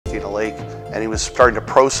Christina Lake, and he was starting to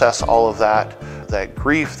process all of that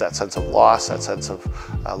grief, that sense of loss, that sense of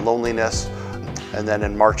loneliness. And then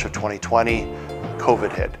in March of 2020,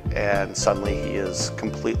 COVID hit, and suddenly he is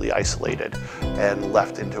completely isolated and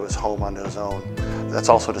left into his home on his own. That's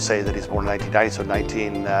also to say that he's born in 1990, so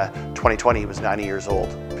 2020 he was 90 years old.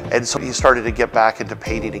 And so he started to get back into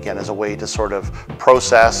painting again as a way to sort of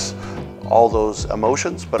process all those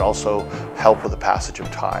emotions, but also help with the passage of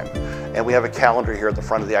time. And we have a calendar here at the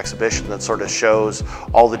front of the exhibition that sort of shows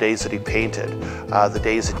all the days that he painted. The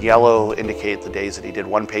days in yellow indicate the days that he did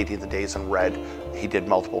one painting, the days in red he did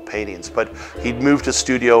multiple paintings. But he'd moved his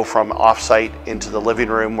studio from off-site into the living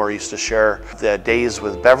room where he used to share the days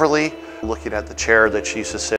with Beverly, looking at the chair that she used to sit